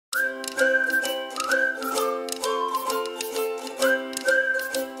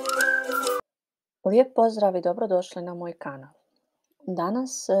Lijep pozdrav i dobrodošli na moj kanal.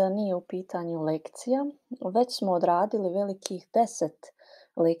 Danas nije u pitanju lekcija, već smo odradili velikih 10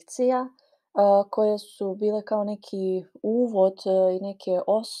 lekcija koje su bile kao neki uvod i neke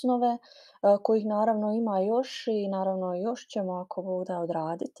osnove kojih naravno ima još i naravno još ćemo ako bude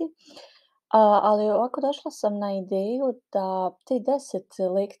odraditi. Ali ovako došla sam na ideju da te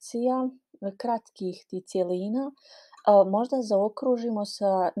 10 lekcija kratkih ti cjelina možda zaokružimo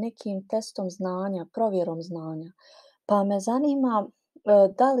sa nekim testom znanja, provjerom znanja. Pa me zanima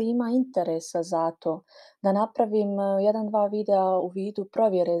da li ima interesa za to da napravim jedan, dva videa u vidu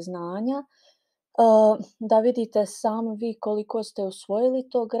provjere znanja, da vidite sami vi koliko ste usvojili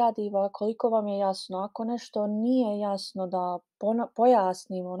tog gradiva, koliko vam je jasno. Ako nešto nije jasno da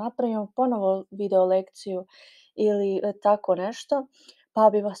pojasnimo, napravimo ponovo video lekciju ili tako nešto. Pa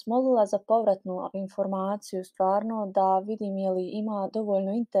bi vas molila za povratnu informaciju stvarno da vidim je li ima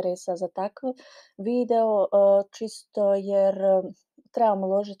dovoljno interesa za takav video, čisto jer trebamo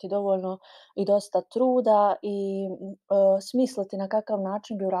uložiti dovoljno i dosta truda i smisliti na kakav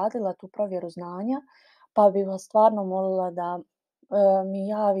način bi uradila tu provjeru znanja, pa bi vas stvarno molila da mi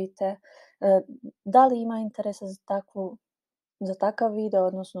javite da li ima interesa za takav video,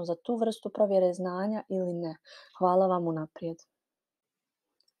 odnosno za tu vrstu provjere znanja ili ne. Hvala vam unaprijed.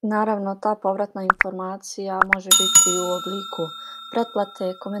 Naravno, ta povratna informacija može biti u obliku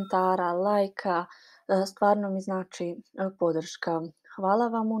pretplate, komentara, lajka, stvarno mi znači podrška. Hvala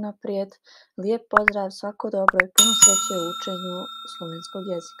vam unaprijed, lijep pozdrav, svako dobro i puno sreće u učenju slovenskog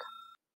jezika.